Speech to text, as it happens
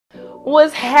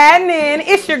What's happening?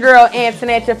 It's your girl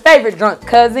Antoinette, your favorite drunk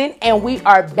cousin, and we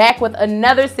are back with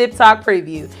another Sip Talk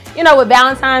preview. You know, with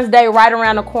Valentine's Day right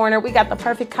around the corner, we got the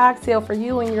perfect cocktail for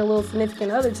you and your little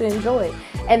significant other to enjoy,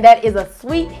 and that is a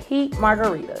sweet heat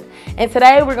margarita. And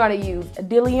today we're going to use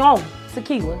Deleon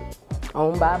Tequila,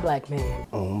 owned by a black man.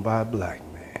 Owned by a black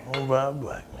man. Owned by a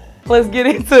black man. Let's get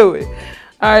into it.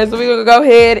 All right, so we're going to go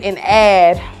ahead and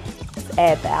add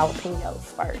the jalapeños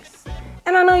first.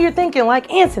 And I know you're thinking,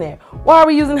 like, Antoinette, why are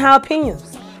we using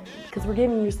jalapeños? Because we're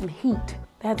giving you some heat.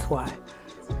 That's why.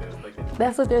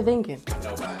 That's what they're thinking. Then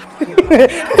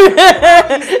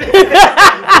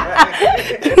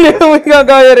we're going to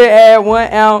go ahead and add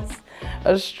 1 ounce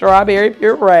of strawberry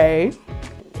puree.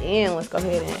 And let's go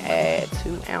ahead and add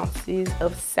 2 ounces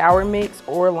of sour mix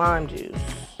or lime juice.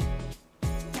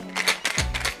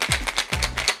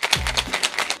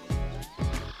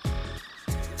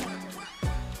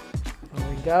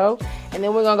 Go, and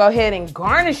then we're gonna go ahead and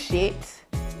garnish it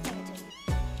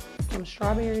some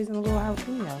strawberries and a little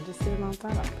jalapeno, just sit it on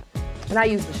top. And I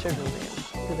use the sugar then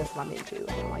because that's what I'm into.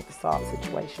 I don't like the salt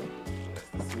situation. That's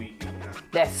the sweet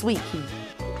heat. That sweet heat,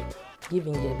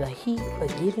 giving you the heat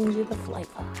but giving you the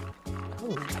flavor.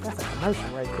 Oh, that's a commercial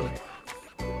right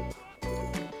there.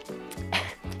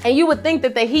 And you would think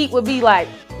that the heat would be like,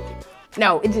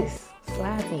 no, it just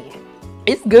slides in.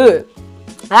 It's good.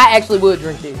 I actually would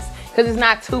drink this, because it's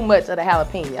not too much of the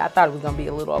jalapeno. I thought it was going to be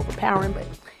a little overpowering, but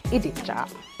it did the job.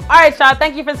 All right, y'all.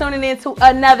 Thank you for tuning in to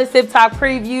another Sip Talk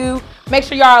preview. Make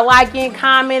sure y'all are liking,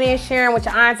 commenting, sharing with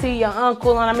your auntie, your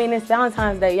uncle. And I mean, it's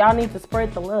Valentine's Day. Y'all need to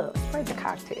spread the love. Spread the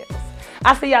cocktails.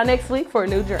 I'll see y'all next week for a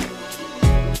new drink.